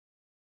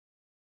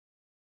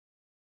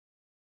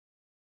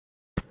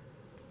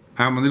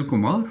I'm Anil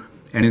Kumar,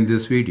 and in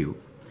this video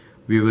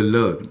we will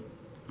learn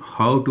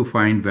how to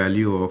find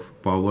value of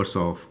powers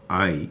of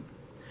I,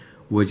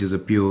 which is a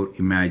pure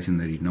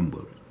imaginary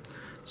number.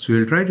 So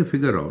we'll try to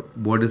figure out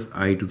what is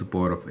I to the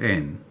power of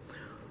n,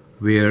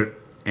 where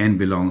n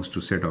belongs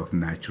to set of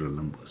natural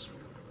numbers.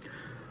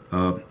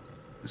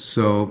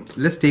 So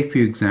let's take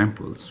few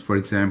examples. For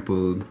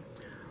example,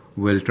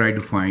 we'll try to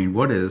find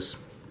what is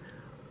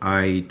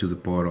I to the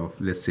power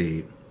of, let's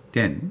say,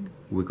 10.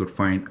 We could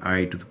find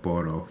I to the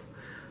power of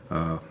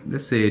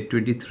let's say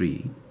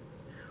 23,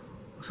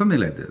 something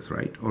like this,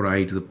 right? Or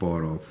I to the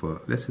power of,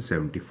 let's say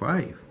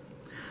 75.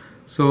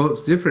 So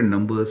different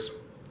numbers.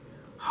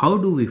 How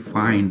do we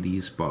find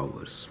these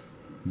powers?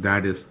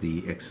 That is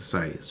the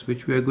exercise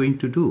which we are going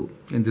to do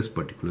in this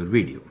particular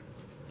video.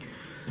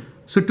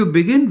 So to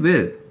begin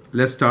with,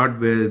 let's start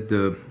with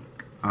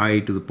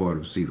I to the power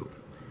of 0.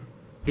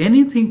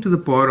 Anything to the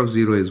power of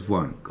 0 is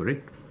 1,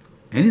 correct?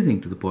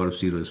 Anything to the power of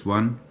 0 is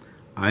 1.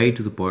 I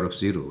to the power of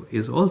 0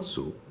 is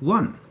also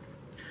 1.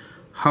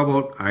 How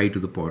about I to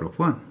the power of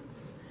 1?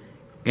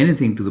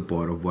 Anything to the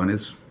power of 1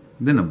 is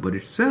the number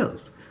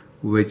itself,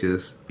 which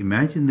is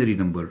imaginary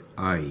number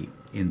I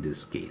in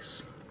this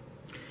case.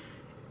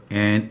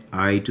 And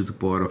I to the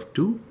power of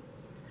 2,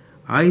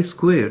 I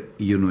square,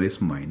 you know, is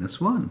minus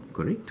 1,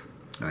 correct?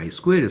 I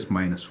square is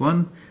minus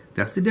 1,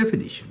 that's the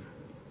definition.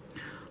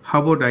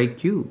 How about I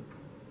cube?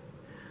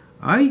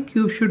 I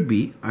cube should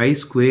be I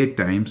square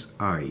times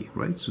I,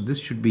 right? So this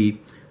should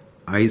be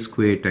I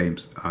square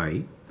times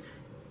I.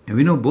 And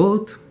we know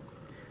both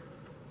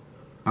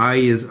I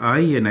is I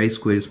and I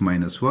square is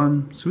minus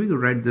 1. So we can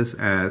write this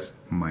as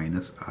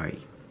minus I.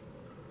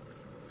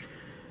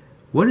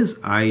 What is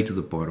I to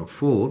the power of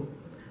 4?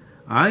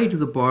 I to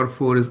the power of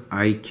 4 is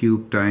I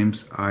cube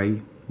times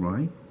I,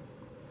 right?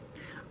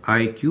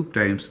 I cube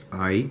times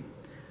I,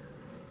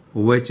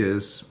 which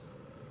is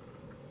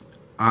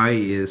I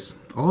is,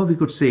 or we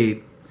could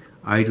say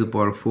I to the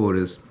power of 4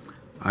 is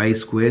I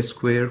square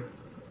square,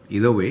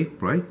 either way,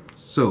 right?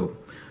 So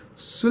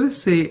let's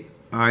say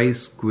I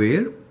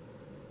square,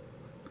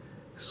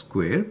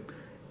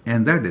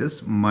 and that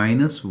is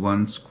minus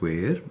 1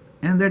 square,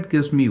 and that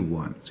gives me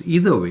 1. So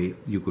either way,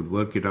 you could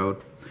work it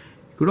out.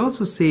 You could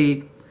also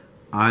say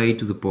I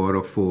to the power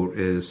of 4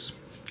 is,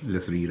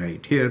 let's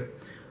rewrite here,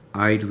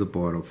 I to the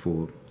power of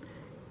 4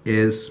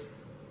 is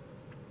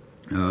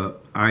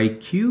I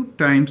cube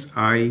times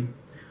I.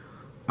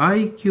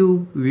 I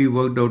cube we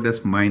worked out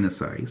as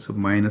minus I, so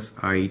minus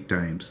I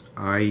times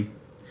I.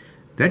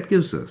 That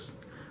gives us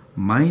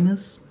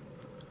minus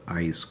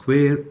I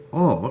square,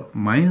 or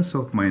minus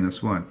of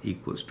minus 1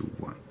 equals to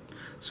 1.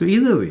 So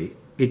either way,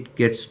 it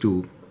gets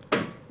to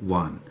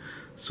 1.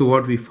 So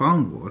what we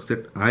found was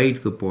that I to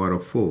the power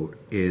of 4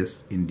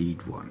 is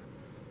indeed 1.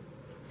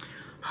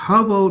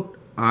 How about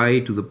I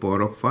to the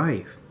power of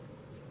 5?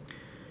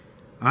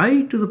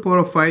 I to the power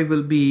of 5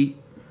 will be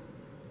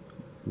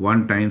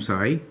 1 times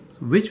I,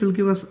 which will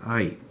give us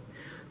I.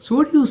 So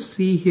what you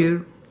see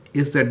here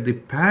is that the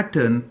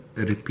pattern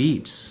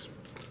repeats.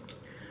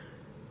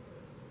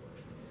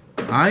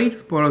 I to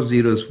the power of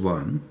 0 is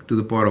 1, to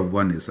the power of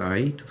 1 is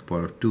I, to the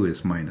power of 2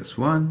 is minus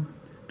 1,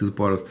 to the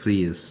power of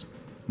 3 is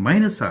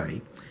minus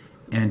I,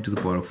 and to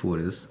the power of 4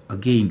 is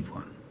again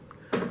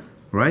 1,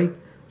 right?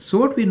 So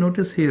what we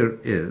notice here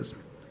is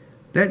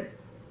that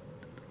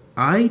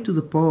I to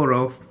the power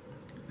of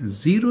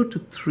 0 to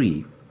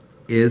 3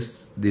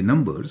 is the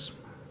numbers,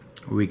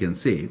 we can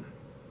say.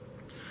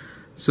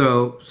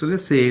 So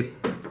let's say,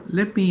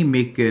 let me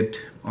make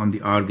it on the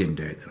Argand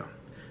diagram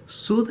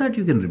so that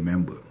you can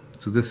remember.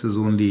 So this is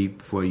only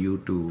for you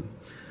to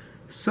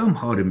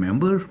somehow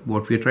remember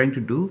what we are trying to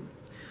do.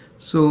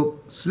 So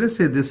let's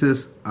say this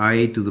is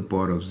I to the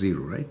power of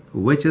 0, right?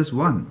 Which is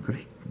 1,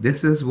 correct?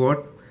 This is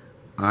what?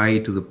 I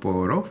to the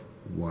power of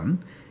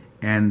 1.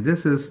 And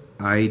this is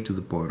I to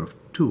the power of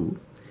 2.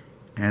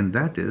 And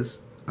that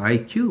is I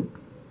cube.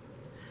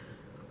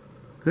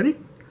 Correct?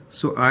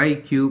 So I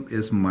cube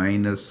is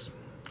minus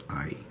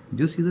I.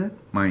 Do you see that?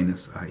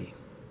 Minus I.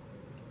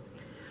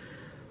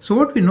 So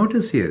what we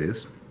notice here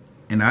is,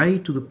 and I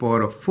to the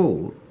power of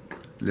 4,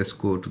 let's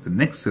go to the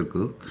next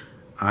circle.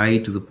 I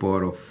to the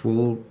power of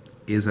 4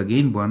 is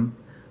again 1.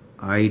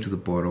 I to the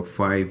power of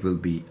 5 will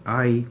be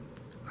I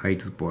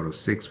to the power of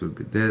 6 will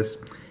be this,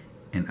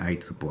 and I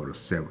to the power of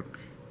 7.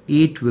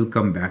 8 will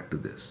come back to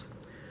this.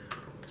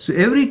 So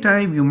every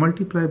time you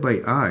multiply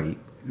by I,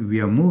 we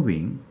are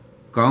moving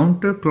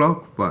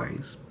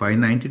counterclockwise by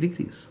 90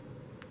 degrees.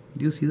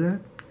 Do you see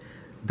that?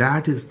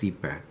 That is the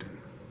pattern.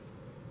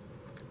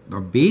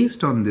 Now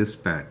based on this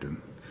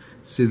pattern,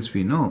 since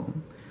we know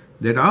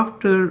that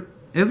after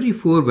every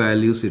 4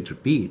 values it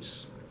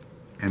repeats,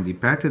 and the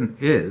pattern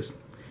is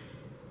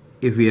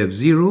if we have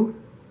 0,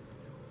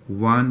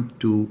 1,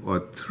 2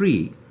 or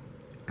 3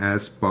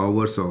 as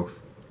powers of,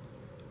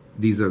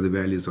 these are the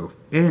values of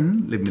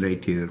n, let me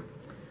write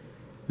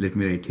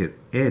here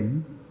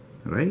n,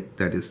 right?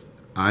 That is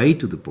I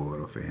to the power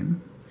of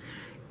n.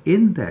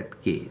 In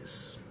that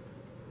case,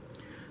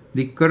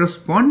 the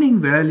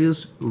corresponding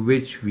values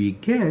which we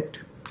get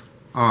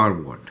are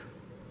what?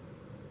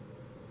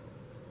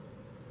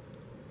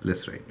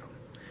 let's write down.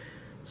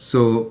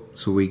 So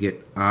we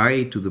get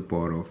I to the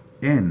power of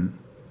n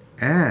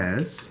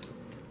as,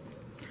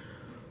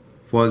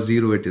 for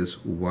 0 it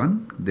is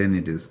 1, then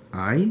it is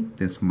I,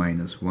 then it's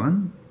minus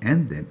 1,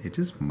 and then it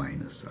is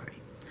minus I.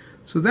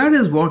 So that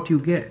is what you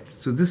get.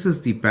 So this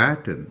is the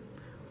pattern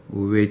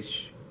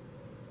which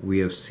we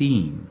have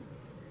seen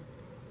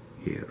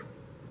here.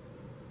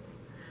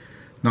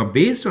 Now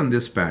based on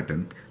this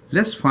pattern,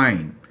 let's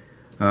find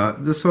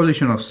the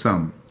solution of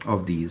some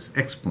of these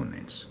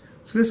exponents.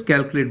 So let's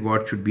calculate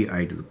what should be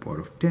I to the power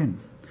of 10.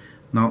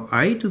 Now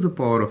I to the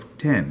power of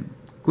 10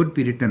 could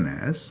be written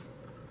as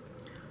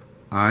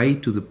I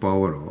to the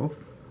power of,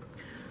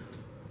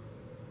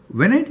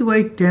 when I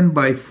divide 10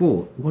 by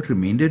 4, what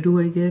remainder do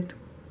I get?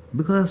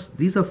 Because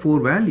these are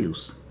 4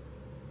 values.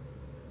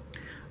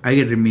 I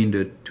get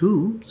remainder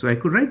 2, so I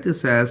could write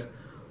this as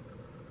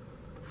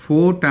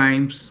 4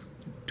 times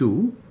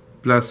 2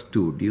 plus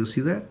 2. Do you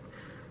see that?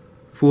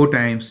 4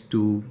 times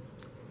 2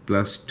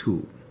 plus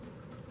 2.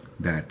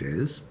 That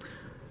is,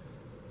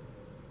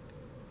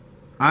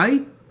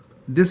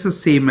 this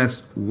is same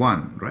as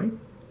 1, right?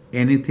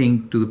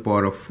 Anything to the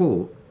power of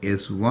 4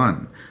 is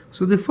 1.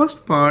 So the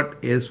first part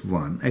is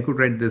 1. I could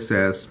write this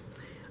as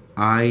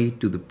I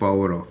to the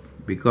power of,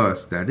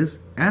 because that is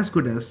as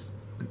good as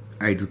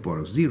I to the power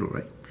of 0,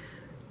 right?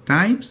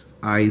 Times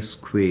I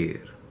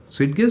square.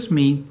 So it gives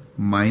me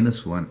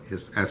minus 1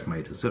 as my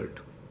result.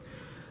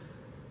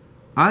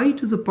 I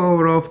to the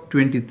power of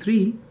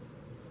 23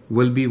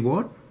 will be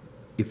what?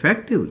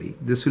 Effectively,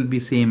 this will be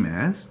same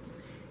as,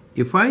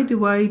 if I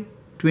divide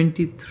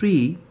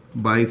 23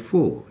 by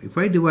 4, if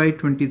I divide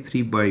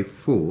 23 by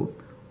 4,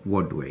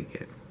 what do I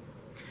get?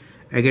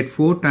 I get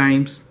 4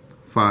 times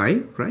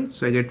 5, right?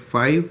 So I get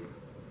 5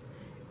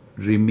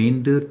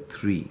 remainder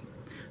 3.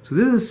 So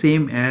this is the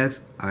same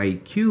as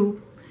I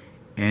cube,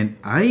 and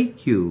I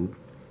cube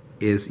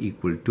is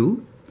equal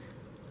to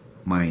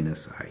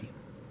minus I.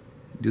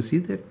 Do you see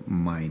that?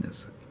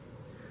 Minus I.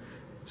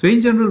 So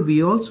in general,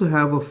 we also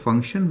have a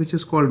function which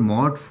is called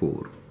mod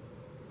 4.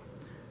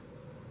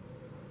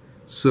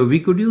 So we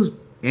could use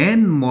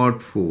n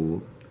mod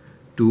 4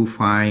 to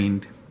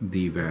find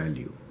the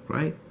value,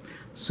 right?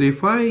 So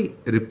if I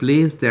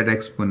replace that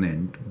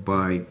exponent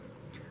by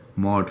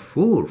mod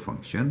 4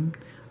 function,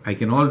 I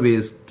can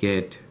always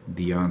get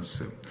the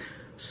answer.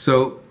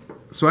 So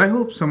I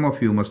hope some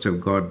of you must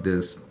have got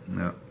this.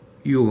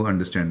 You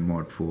understand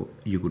mod 4,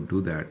 you could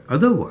do that.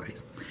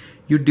 Otherwise,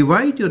 you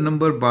divide your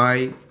number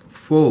by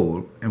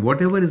 4, and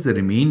whatever is the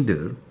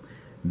remainder,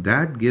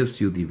 that gives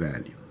you the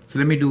value. So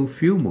let me do a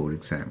few more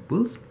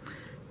examples.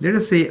 Let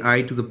us say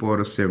I to the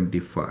power of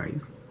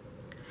 75.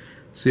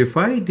 So if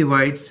I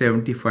divide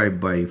 75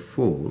 by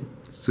 4,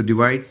 so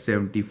divide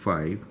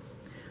 75,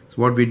 so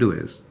what we do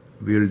is,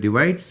 we will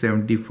divide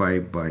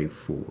 75 by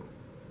 4.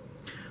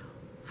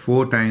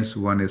 4 times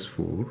 1 is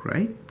 4,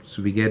 right?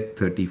 So we get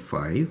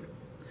 35.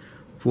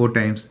 4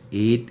 times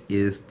 8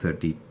 is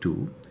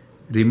 32.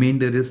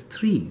 Remainder is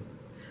 3.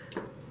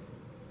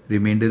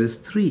 Remainder is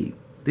 3.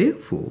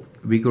 Therefore,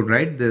 we could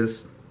write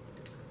this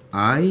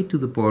I to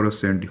the power of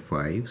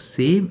 75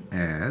 same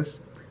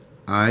as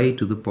I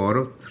to the power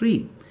of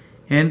 3.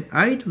 And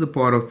I to the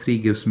power of 3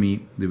 gives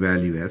me the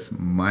value as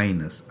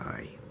minus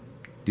I.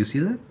 Do you see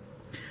that?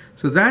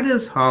 So that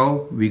is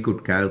how we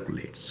could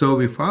calculate. So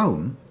we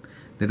found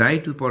that I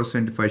to the power of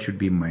 75 should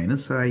be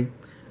minus I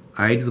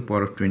to the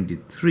power of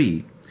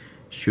 23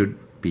 should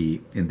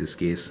be, in this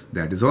case,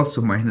 that is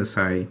also minus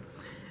I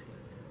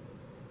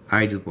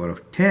to the power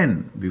of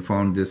 10, we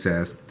found this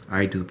as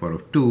I to the power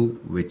of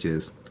 2, which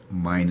is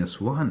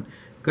minus 1,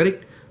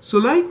 correct? So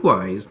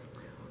likewise,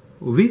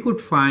 we could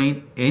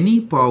find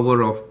any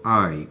power of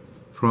I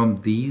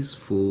from these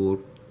 4,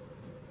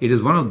 it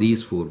is one of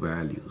these 4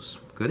 values,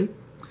 correct?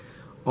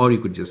 Or you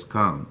could just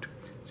count.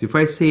 So if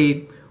I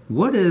say,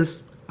 what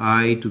is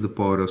I to the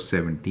power of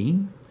 17?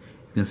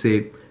 You can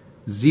say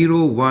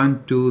 0,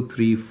 1, 2,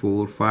 3,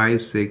 4,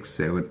 5, 6,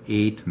 7,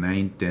 8,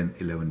 9, 10,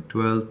 11,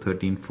 12,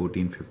 13,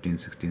 14, 15,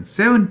 16,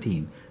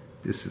 17.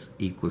 This is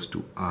equals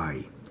to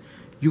I.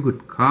 You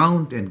could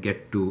count and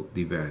get to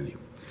the value.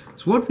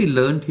 So what we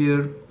learned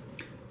here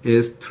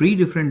is 3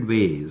 different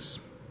ways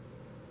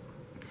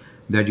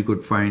that you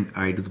could find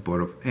I to the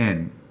power of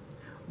n.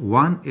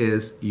 One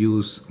is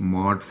use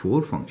mod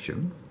 4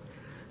 function.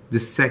 The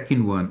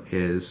second one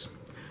is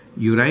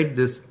you write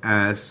this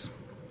as,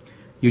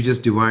 you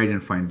just divide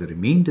and find the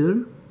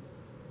remainder.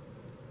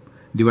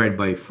 Divide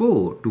by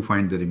 4 to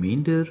find the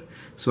remainder.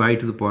 So I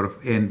to the power of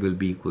n will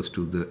be equals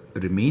to the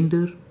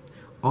remainder.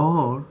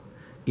 Or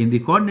in the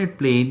coordinate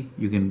plane,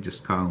 you can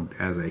just count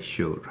as I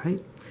showed,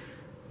 right?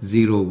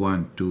 0,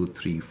 1, 2,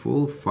 3,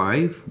 4,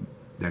 5.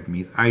 That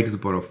means I to the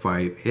power of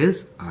 5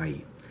 is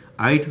I.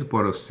 I to the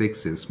power of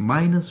 6 is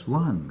minus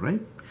 1,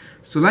 right?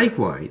 So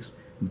likewise,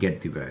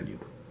 get the value.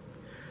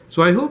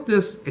 So I hope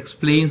this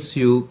explains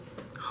you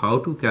how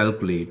to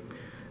calculate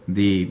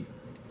the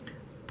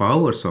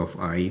powers of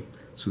I.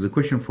 So the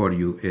question for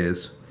you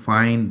is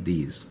find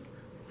these.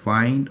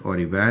 Find or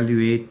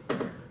evaluate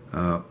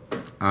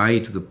I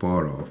to the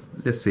power of,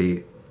 let's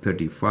say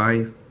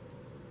 35,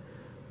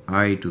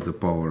 I to the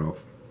power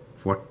of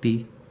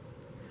 40,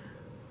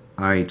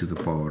 I to the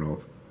power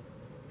of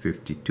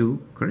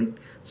 52, correct?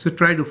 So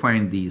try to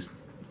find these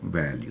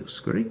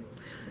values, correct?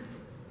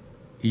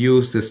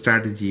 Use the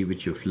strategy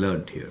which you've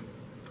learned here.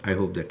 I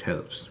hope that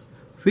helps.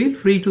 Feel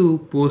free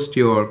to post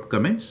your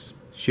comments,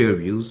 share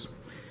views,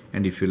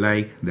 and if you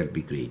like, that'd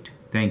be great.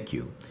 Thank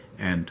you,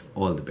 and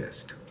all the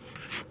best.